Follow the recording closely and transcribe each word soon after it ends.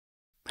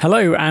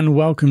Hello and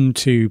welcome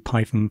to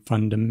Python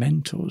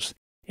Fundamentals.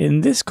 In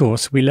this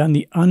course, we learn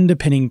the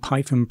underpinning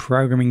Python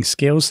programming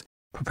skills,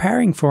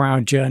 preparing for our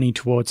journey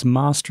towards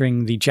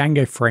mastering the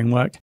Django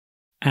Framework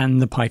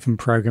and the Python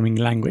programming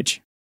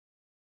language.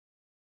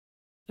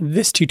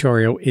 This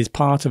tutorial is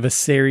part of a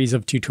series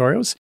of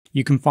tutorials.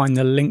 You can find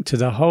the link to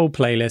the whole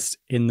playlist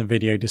in the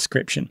video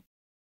description.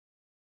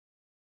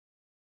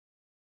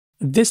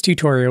 This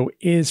tutorial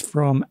is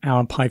from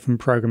our Python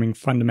Programming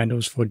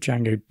Fundamentals for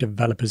Django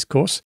Developers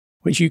course,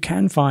 which you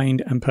can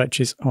find and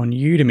purchase on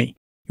Udemy.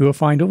 You will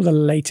find all the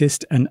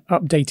latest and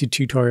updated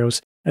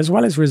tutorials, as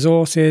well as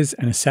resources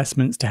and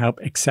assessments to help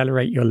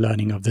accelerate your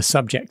learning of the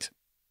subject.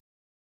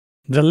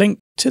 The link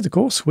to the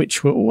course,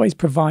 which will always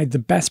provide the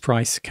best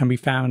price, can be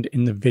found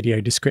in the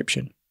video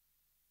description.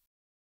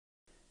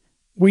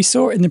 We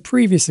saw in the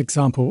previous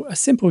example a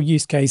simple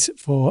use case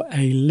for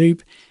a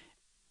loop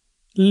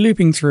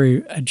looping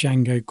through a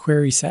Django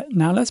query set.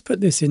 Now let's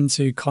put this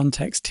into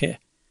context here.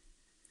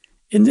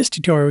 In this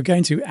tutorial, we're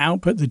going to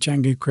output the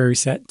Django query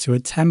set to a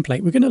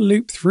template. We're going to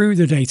loop through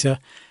the data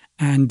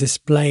and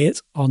display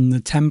it on the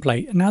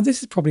template. Now,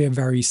 this is probably a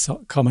very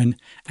common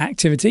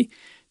activity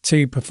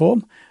to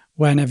perform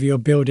whenever you're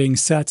building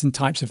certain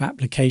types of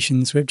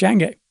applications with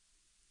Django.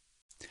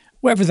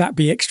 Whether that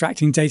be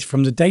extracting data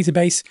from the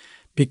database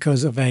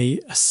because of a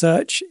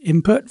search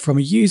input from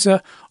a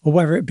user, or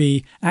whether it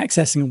be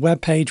accessing a web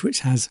page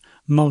which has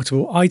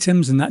multiple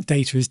items and that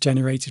data is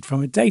generated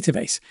from a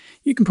database.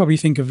 You can probably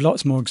think of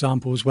lots more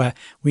examples where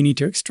we need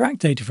to extract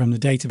data from the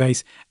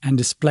database and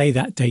display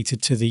that data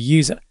to the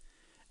user.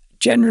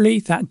 Generally,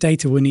 that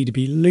data will need to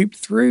be looped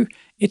through,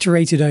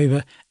 iterated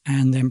over,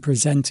 and then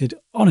presented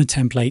on a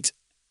template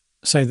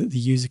so that the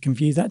user can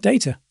view that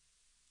data.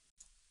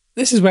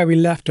 This is where we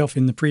left off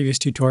in the previous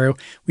tutorial.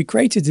 We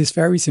created this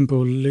very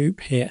simple loop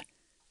here.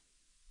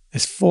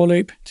 This for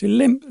loop to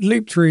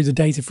loop through the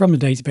data from the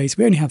database.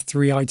 We only have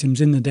 3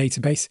 items in the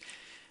database.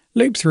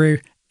 Loop through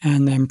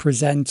and then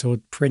present or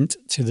print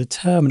to the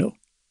terminal.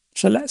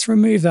 So let's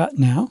remove that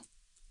now.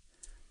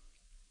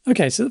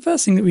 Okay, so the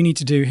first thing that we need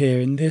to do here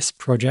in this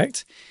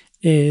project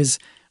is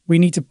we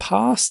need to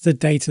pass the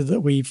data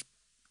that we've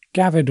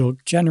gathered or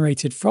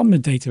generated from the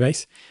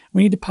database.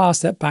 We need to pass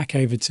that back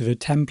over to the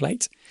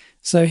template.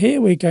 So here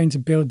we're going to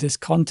build this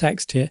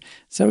context here.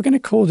 So we're going to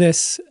call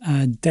this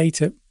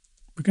data.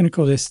 We're going to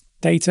call this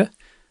data.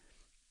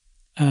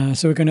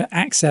 So we're going to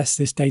access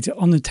this data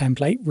on the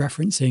template,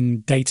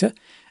 referencing data.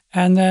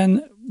 And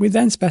then we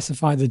then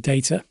specify the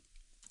data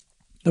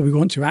that we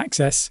want to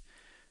access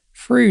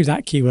through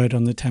that keyword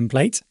on the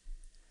template.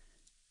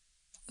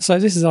 So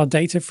this is our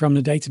data from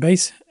the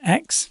database,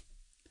 X.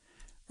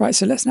 Right,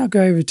 so let's now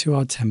go over to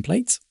our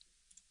templates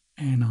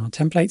and our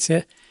templates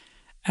here.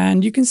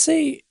 And you can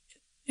see,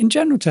 in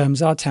general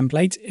terms, our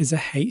template is a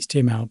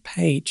HTML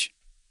page.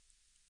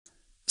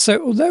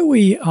 So although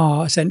we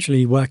are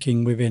essentially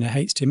working within a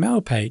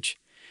HTML page,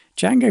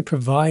 Django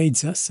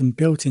provides us some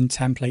built-in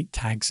template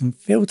tags and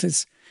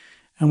filters.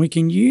 And we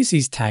can use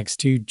these tags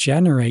to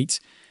generate,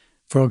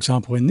 for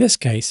example, in this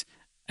case,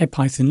 a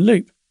Python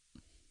loop.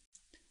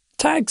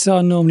 Tags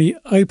are normally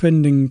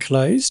opened and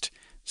closed.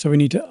 So we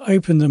need to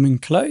open them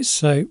and close.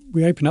 So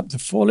we open up the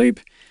for loop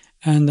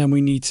and then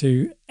we need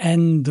to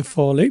end the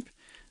for loop.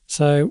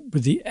 So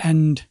with the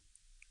end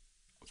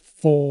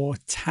for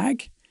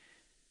tag,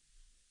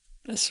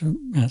 let's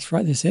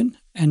write this in,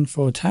 end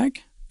for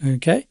tag,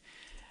 okay.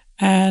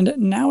 And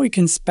now we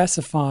can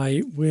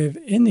specify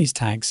within these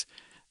tags,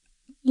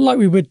 like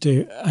we would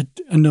do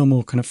a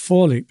normal kind of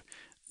for loop.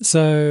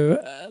 So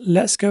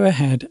let's go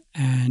ahead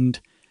and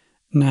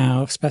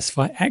now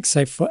specify X,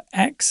 so for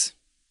X,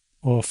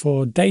 or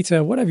for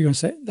data, whatever you want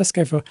to say. Let's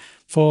go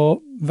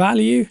for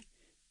value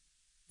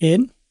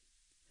in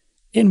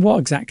what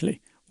exactly?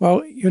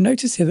 Well, you'll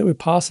notice here that we're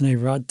passing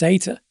over our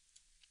data.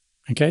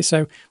 Okay,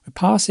 so we're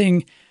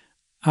passing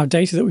our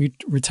data that we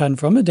return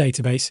from the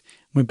database.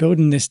 We're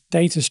building this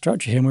data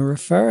structure here, and we're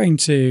referring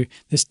to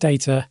this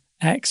data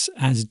X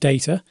as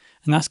data,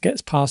 and that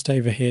gets passed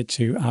over here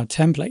to our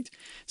template.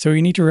 So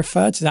we need to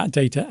refer to that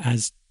data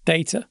as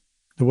data,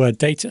 the word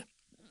data.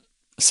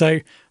 So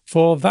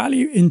for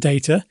value in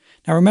data,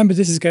 now remember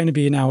this is going to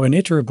be now an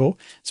iterable,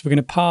 so we're going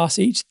to pass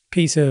each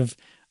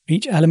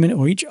element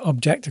or each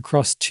object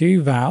across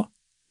to val,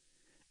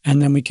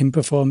 and then we can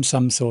perform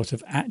some sort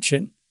of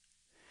action.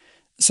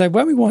 So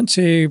when we want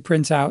to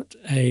print out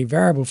a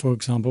variable, for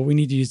example, we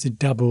need to use the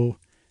double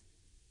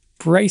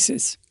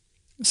braces.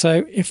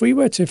 So if we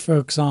were to, for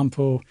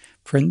example,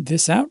 print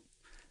this out,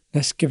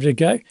 let's give it a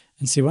go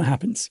and see what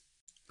happens.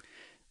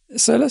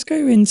 So let's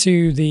go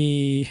into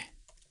the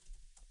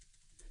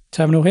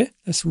terminal here.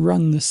 Let's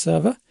run the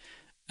server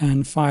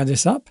and fire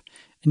this up.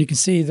 And you can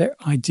see that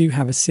I do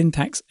have a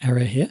syntax error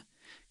here.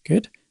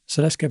 Good.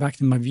 So let's go back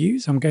to my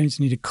views. I'm going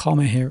to need a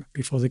comma here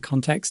before the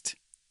context.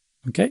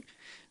 Okay.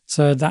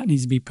 So that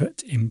needs to be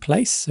put in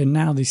place. So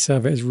now the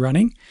server is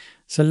running.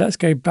 So let's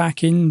go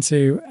back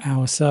into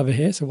our server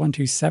here. So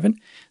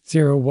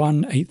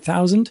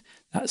 127.0.1.8000.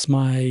 That's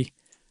my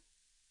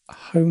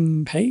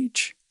home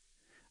page.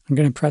 I'm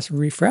going to press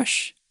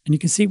refresh And you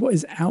can see what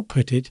is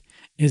outputted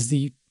is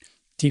the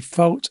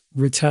default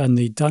return,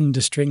 the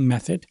done_string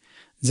method,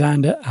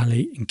 Xander,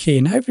 Ali, and Key.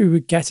 And hopefully we're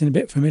getting a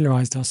bit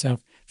familiarizing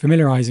ourselves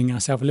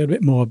a little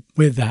bit more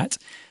with that.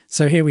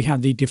 So here we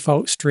have the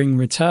default string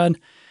return,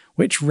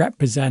 which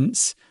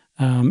represents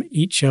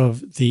each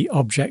of the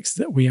objects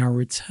that we are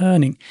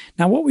returning.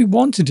 Now, what we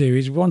want to do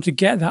is we want to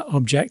get that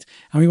object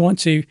and we want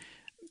to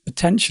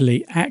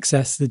potentially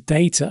access the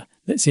data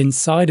that's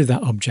inside of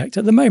that object.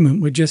 At the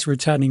moment, we're just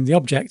returning the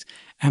object,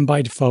 and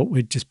by default,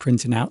 we're just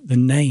printing out the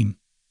name.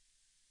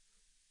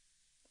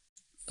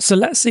 So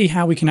let's see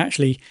how we can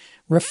actually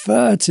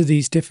refer to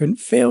these different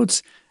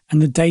fields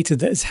and the data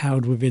that is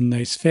held within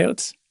those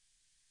fields.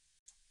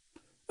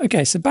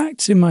 Okay, so back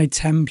to my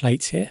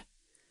template here.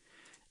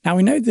 Now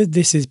we know that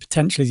this is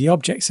potentially the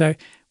object, so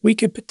we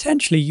could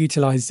potentially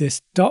utilize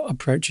this dot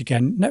approach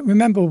again. Now,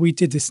 remember, we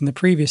did this in the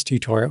previous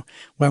tutorial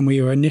when we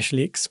were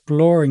initially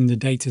exploring the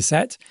data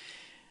set.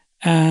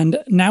 And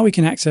now we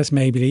can access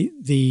maybe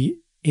the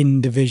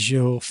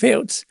individual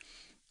fields.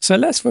 So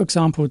let's, for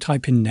example,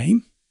 type in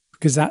name,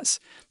 because that's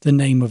the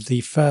name of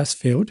the first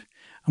field.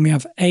 And we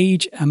have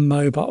age and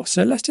mobile.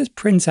 So let's just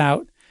print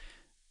out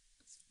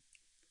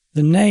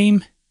the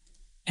name,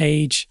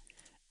 age,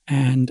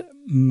 and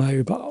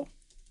mobile.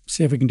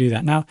 See if we can do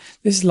that. Now,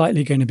 this is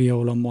likely going to be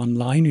all on one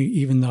line,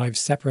 even though I've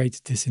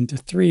separated this into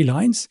 3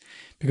 lines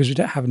because we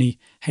don't have any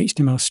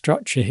HTML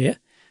structure here.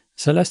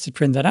 So let's just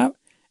print that out.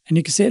 And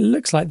you can see it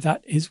looks like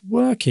that is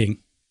working.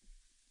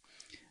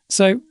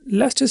 So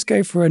let's just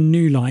go for a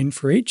new line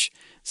for each.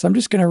 So I'm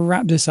just going to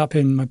wrap this up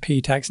in my p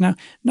tags. Now,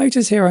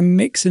 notice here I'm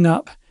mixing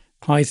up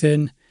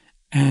Python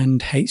and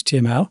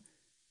HTML.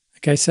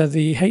 Okay, so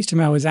the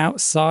HTML is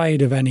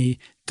outside of any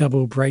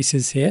double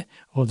braces here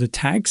or the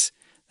tags.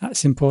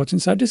 That's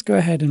important. So I'll just go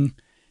ahead and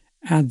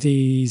add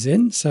these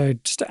in. So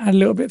just to add a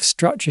little bit of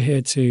structure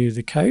here to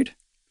the code.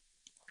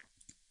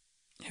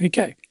 Here we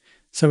go.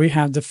 So we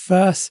have the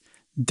first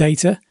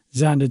data,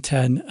 Xander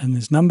 10 and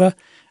this number.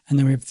 And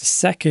then we have the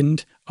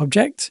second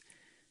object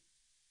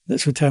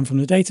that's returned from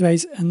the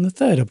database and the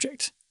third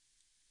object.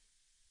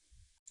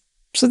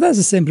 So there's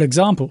a simple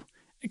example,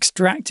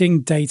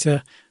 extracting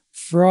data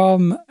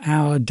from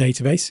our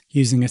database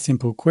using a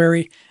simple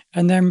query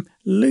and then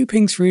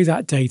looping through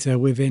that data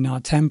within our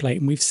template.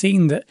 And we've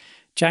seen that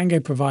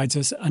Django provides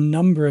us a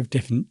number of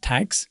different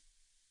tags.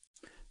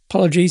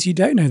 Apologies, you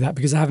don't know that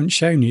because I haven't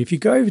shown you. If you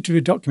go over to the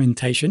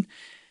documentation,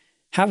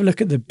 have a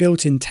look at the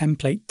built-in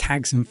template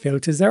tags and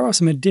filters. There are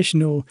some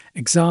additional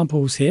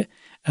examples here,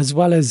 as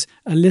well as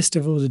a list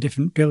of all the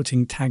different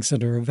built-in tags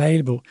that are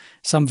available.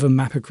 Some of them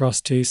map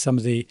across to some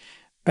of the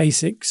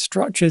basic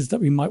structures that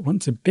we might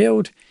want to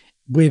build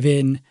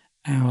within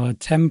our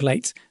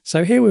template.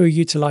 So here we're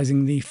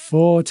utilizing the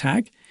for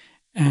tag,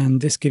 and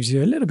this gives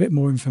you a little bit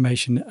more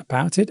information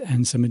about it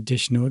and some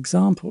additional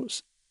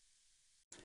examples.